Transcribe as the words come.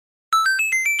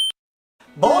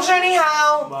Bonjour, ni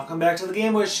hao! Welcome back to the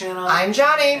Gaymeboyz channel. I'm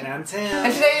Johnny. And I'm Tim.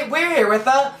 And today we're here with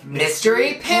a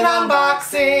mystery pin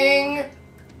unboxing.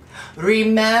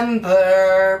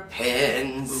 Remember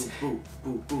pins. Boo,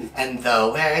 boo, boo, boo. And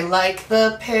though I like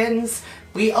the pins,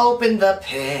 we open the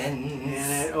pins.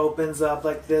 And it opens up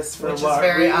like this for Which what is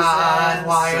very reason? odd.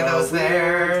 Why are those weird.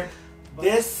 there?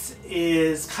 This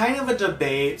is kind of a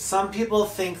debate. Some people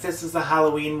think this is a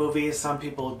Halloween movie. Some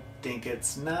people think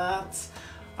it's not.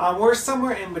 We're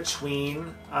somewhere in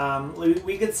between.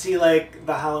 We could see like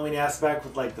the Halloween aspect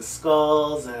with like the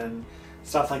skulls and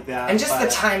stuff like that. And just the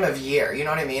time of year, you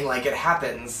know what I mean? Like it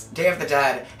happens, Day of the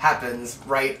Dead happens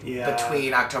right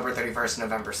between October 31st and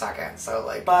November 2nd. So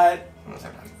like...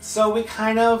 So we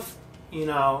kind of, you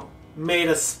know, made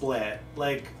a split.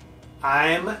 Like,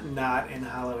 I'm not in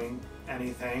Halloween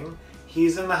anything.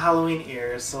 He's in the Halloween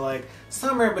ears, so like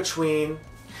somewhere in between.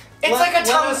 It's like a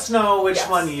let us know which yes.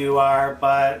 one you are,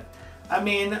 but I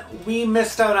mean, we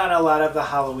missed out on a lot of the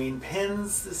Halloween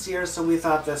pins this year, so we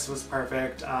thought this was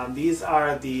perfect. These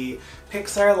are the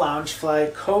Pixar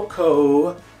Loungefly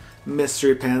Coco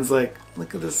mystery pins. Like,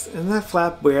 look at this. Isn't that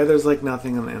flap weird? There's like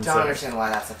nothing on the inside. Don't understand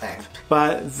why that's a thing.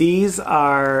 But these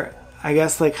are, I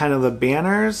guess, like kind of the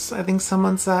banners, I think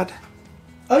someone said.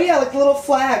 Oh yeah, like the little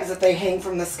flags that they hang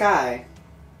from the sky.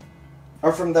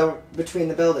 Or from between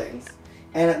the buildings.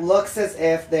 And it looks as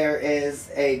if there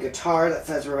is a guitar that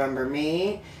says Remember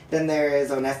Me, then there is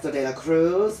Ernesto de la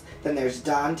Cruz, then there's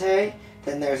Dante,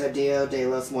 then there's a Dia de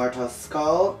los Muertos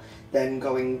skull, then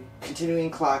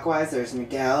continuing clockwise, there's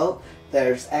Miguel,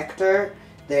 there's Hector,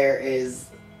 there is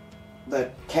the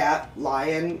cat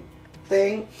lion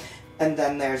thing, and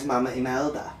then there's Mama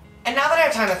Imelda. And now that I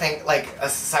have time to think, like, a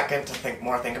second to think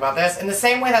about this, in the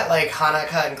same way that, like,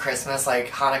 Hanukkah and Christmas, like,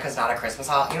 Hanukkah's not a Christmas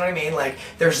holiday, you know what I mean? Like,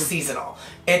 they're seasonal.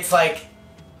 It's like,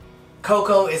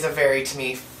 Coco is a very, to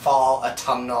me, fall,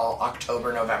 autumnal,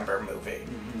 October, November movie.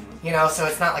 Mm-hmm. You know, so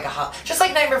it's not like just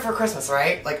like Nightmare Before Christmas,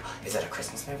 right? Like, is it a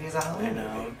Christmas movie? Is that a Halloween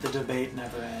movie? The debate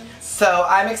never ends. So,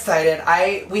 I'm excited.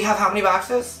 We have how many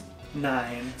boxes?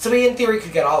 9. So we, in theory,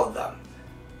 could get all of them.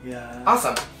 Yeah.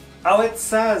 Awesome. Oh, it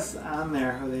says on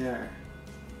there who they are.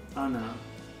 Oh no.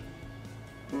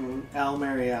 El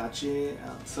Mariachi.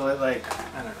 So it like,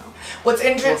 I don't know. What's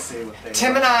interesting, we'll see what they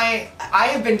Tim and I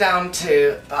have been down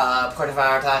to Puerto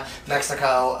Vallarta,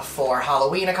 Mexico for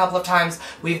Halloween a couple of times.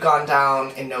 We've gone down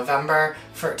in November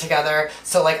together.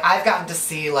 So like I've gotten to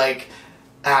see like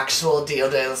actual Dia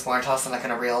de los Muertos and like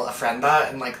in a real ofrenda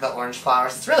and like the orange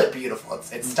flowers. It's really beautiful.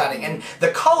 It's stunning. And the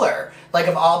color, like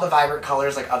of all the vibrant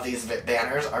colors like of these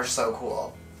banners are so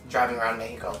cool. Driving around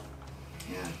Mexico.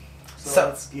 Yeah. So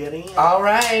let's get in.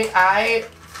 Alright,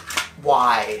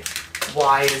 why?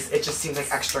 Why is it just seems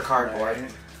like extra cardboard.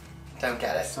 Right. Don't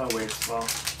get it. So wasteful.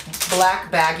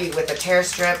 Black baggie with a tear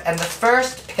strip and the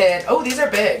first pin. Oh, these are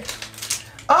big.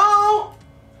 Oh!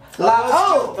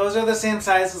 Those are the same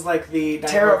size as like the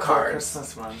tarot cards.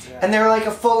 Christmas ones, yeah. And they're like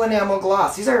a full enamel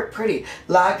gloss. These are pretty.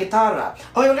 La guitarra.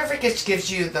 Oh, I wonder if it gives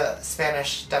you the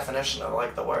Spanish definition of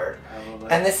like the word.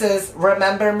 Probably. And this is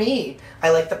Remember Me.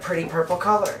 I like the pretty purple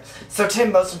color. So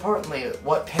Tim, most importantly,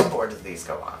 what pin board do these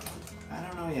go on? I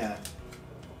don't know yet.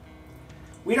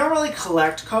 We don't really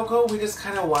collect Coco. We just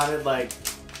kind of wanted like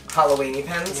Halloween-y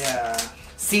pins. Yeah.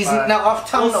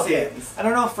 Autumnal pins. I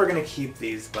don't know if we're gonna keep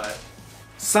these, but.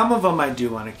 Some of them I do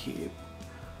want to keep.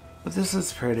 But this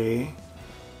is pretty.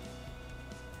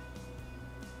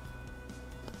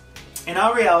 In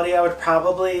all reality, I would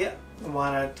probably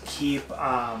want to keep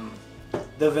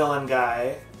the villain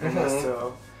guy,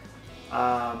 Ernesto.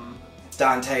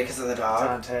 Dante, because of the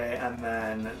dog. Dante, and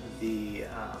then the...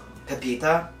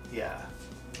 Pepita? Yeah.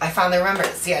 I finally remembered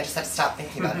it. See, I just had to stop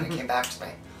thinking about it and it came back to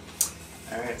me.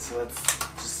 Alright, so let's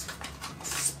just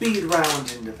speed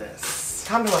round into this.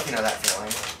 Tell me if you know that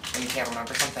feeling when you can't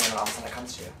remember something and all of a sudden it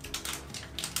comes to you.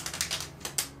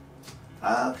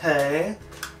 Okay.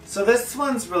 So this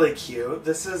one's really cute.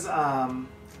 This is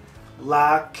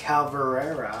La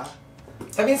Calvarera.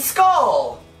 That means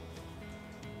skull!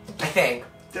 I think.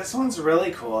 This one's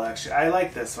really cool, actually. I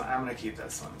like this one. I'm gonna keep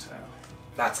this one too.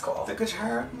 That's cool. The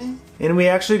guitar. And we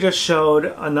actually just showed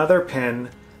another pin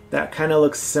that kind of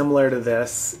looks similar to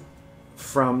this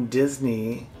from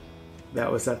Disney. That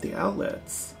was at the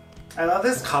outlets. I love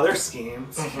this color scheme.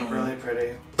 It's really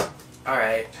pretty.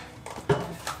 Alright.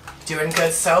 Doing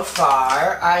good so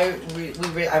far. I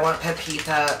want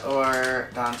Pepita or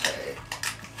Dante.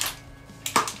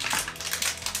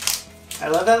 I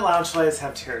love that Loungeflies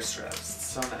have tear strips. It's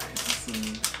so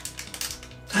nice.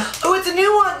 Oh, it's a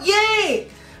new one! Yay!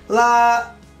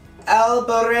 La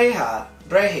Alboreja.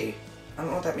 Brehi. I don't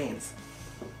know what that means.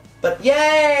 But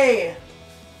yay!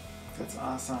 That's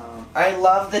awesome. I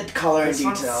love the color and This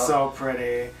detail. one's so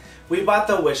pretty. We bought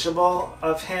the wishable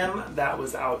of him that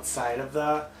was outside of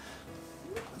the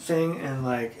thing, and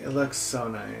like it looks so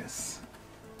nice.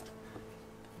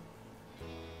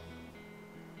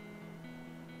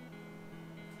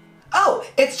 Oh,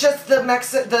 it's just the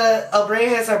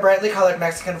Albrejas are brightly colored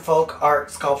Mexican folk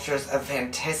art sculptures of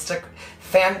fantastical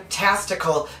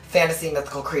fantasy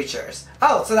mythical creatures.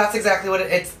 Oh, so that's exactly what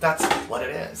that's what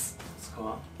it is. It's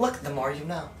cool. Look, the more you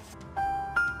know.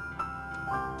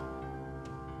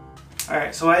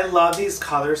 Alright, so I love these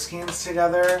color schemes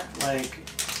together. Like,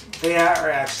 they are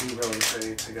actually really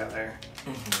pretty together.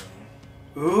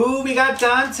 Mm-hmm. Ooh, we got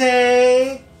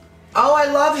Dante! Oh, I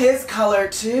love his color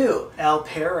too. El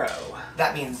Perro.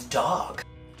 That means dog.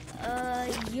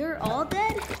 You're all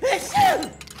dead?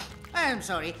 I'm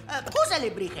sorry. Whose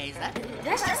alebrije is that?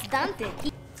 That's just Dante.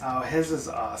 Oh, his is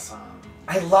awesome.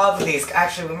 I love these.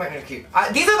 Actually, we might need to keep.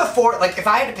 These are the 4. Like, if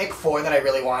I had to pick 4 that I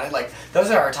really wanted, like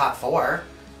those are our top 4.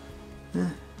 No,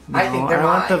 I think they're I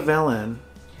want the mine. villain.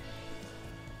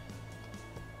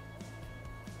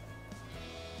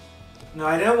 No,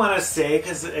 I didn't want to say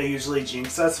because it usually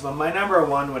jinx us, but my number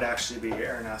 1 would actually be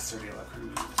Ernesto de la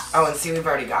Cruz. Oh, and see, we've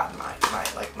already gotten my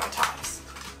tops.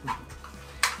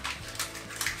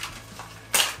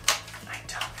 I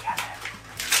don't get it.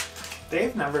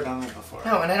 They've never done it before.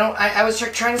 No, and I don't. I was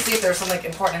trying to see if there was some like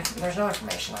important. There's no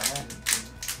information on it.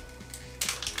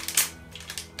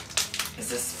 Is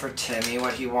this for Timmy?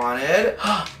 What he wanted?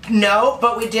 No,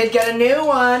 but we did get a new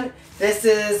one. This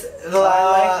is the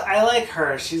I like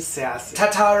her. She's sassy.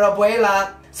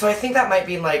 Tatarabuela. So I think that might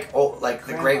be like the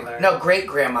Grandmother. great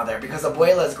grandmother because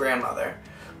Abuela's grandmother.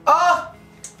 Oh,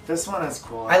 This one is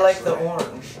cool. I like the actually.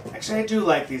 orange. Actually, I do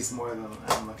like these more than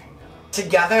I'm looking at them.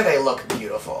 Together they look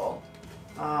beautiful.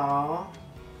 Aww.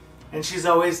 And she's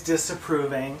always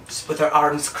disapproving. Just with her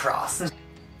arms crossed.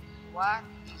 What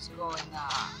is going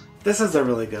on? This is a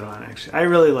really good one, actually. I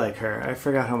really like her. I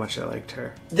forgot how much I liked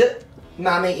her.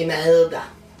 Mami Imelda.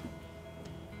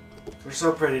 They're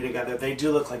so pretty together. They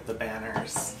do look like the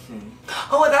banners.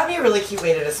 Oh, and that'd be a really cute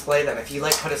way to display them. If you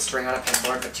like put a string on a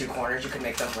pinboard with 2 corners, you could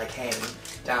make them like hang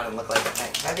down and look like a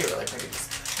hang. That'd be really pretty.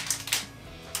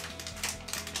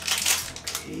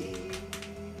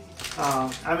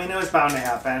 Oh, I mean, it was bound to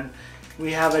happen.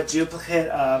 We have a duplicate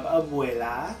of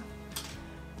Abuela.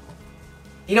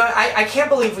 You know, I can't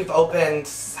believe we've opened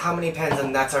how many pins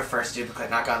and that's our first duplicate,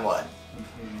 knock on wood.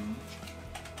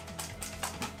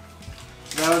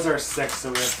 That was our 6, so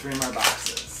we have 3 more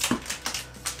boxes.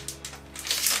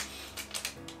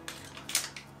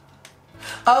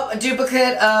 Oh, a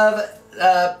duplicate of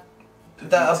the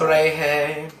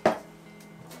Abreje.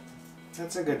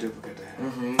 That's a good duplicate to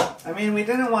have. I mean, we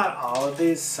didn't want all of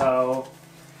these, so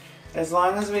as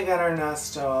long as we get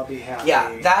Ernesto, I'll be happy.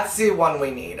 Yeah, that's the one we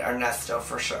need, Ernesto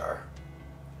for sure.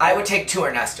 I would take 2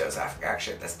 Ernestos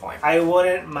actually at this point. I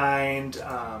wouldn't mind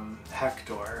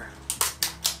Hector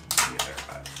either,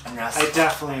 but Ernesto. I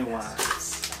definitely want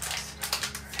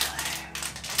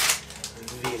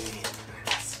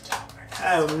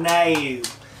Oh, nice.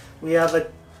 We have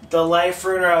the life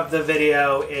ruiner of the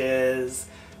video is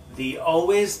the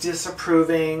always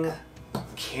disapproving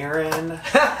Karen.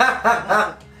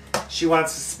 She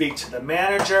wants to speak to the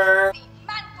manager. The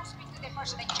man to speak to the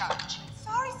person in charge.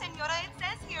 Sorry, senora, it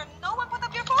says here no one put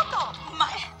up your photo.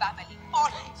 My family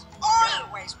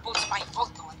always puts my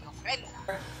photo on the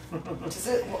ofrenda.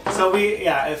 So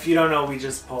if you don't know, we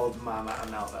just pulled Mama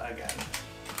Imelda again.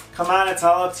 Come on, it's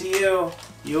all up to you.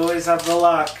 You always have the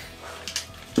luck.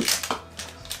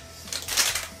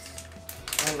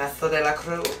 Ernesto de la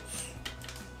Cruz.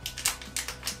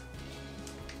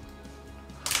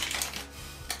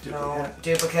 No,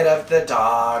 duplicate of the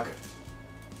dog.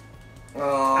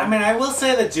 Oh. I mean, I will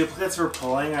say the duplicates we're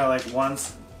pulling are like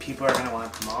ones people are gonna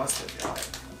want the most, I feel like.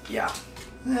 Yeah.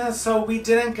 Yeah, so we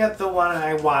didn't get the one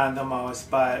I wanted the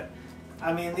most, but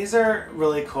I mean, these are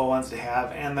really cool ones to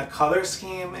have, and the color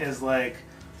scheme is like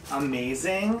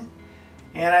amazing.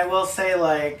 And I will say,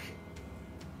 like,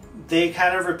 they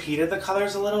kind of repeated the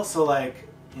colors a little, so like,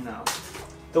 you know,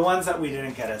 the ones that we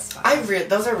didn't get as fun.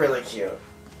 Those are really cute.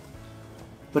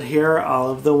 But here are all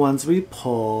of the ones we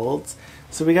pulled.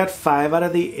 So we got 5 out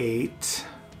of the 8.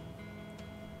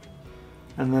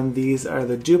 And then these are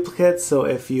the duplicates, so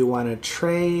if you want to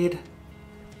trade.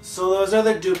 So those are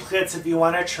the duplicates. If you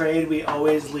want to trade, we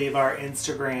always leave our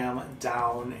Instagram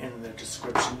down in the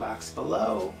description box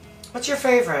below. What's your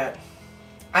favorite?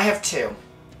 I have 2.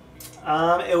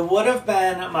 It would have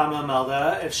been Mama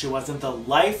Imelda if she wasn't the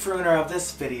life ruiner of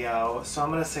this video. So I'm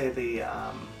going to say the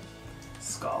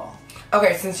skull.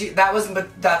 Okay,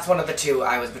 that's one of the two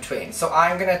I was between. So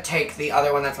I'm gonna take the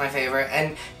other one that's my favorite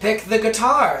and pick the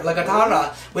guitar, La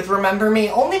Guitarra, with Remember Me,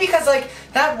 only because like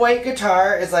that white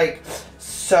guitar is like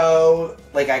so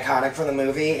like iconic from the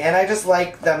movie, and I just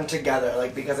like them together,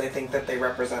 like because I think that they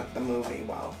represent the movie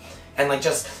well, and like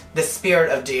just the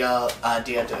spirit of Dia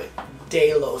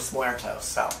de los Muertos.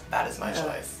 So that is my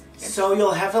choice. So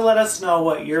you'll have to let us know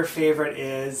what your favorite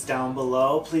is down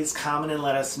below. Please comment and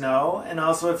let us know. And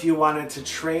also if you wanted to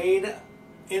trade,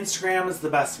 Instagram is the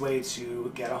best way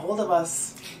to get a hold of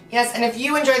us. Yes, and if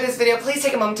you enjoyed this video, please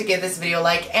take a moment to give this video a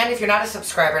like. And if you're not a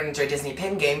subscriber and enjoy Disney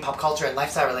pin game, pop culture, and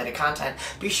lifestyle related content,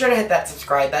 be sure to hit that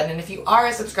subscribe button. And if you are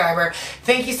a subscriber,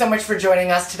 thank you so much for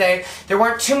joining us today. There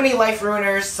weren't too many life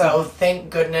ruiners, so thank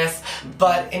goodness.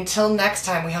 But until next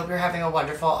time, we hope you're having a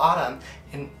wonderful autumn.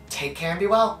 And take care and be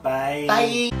well. Bye.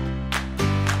 Bye.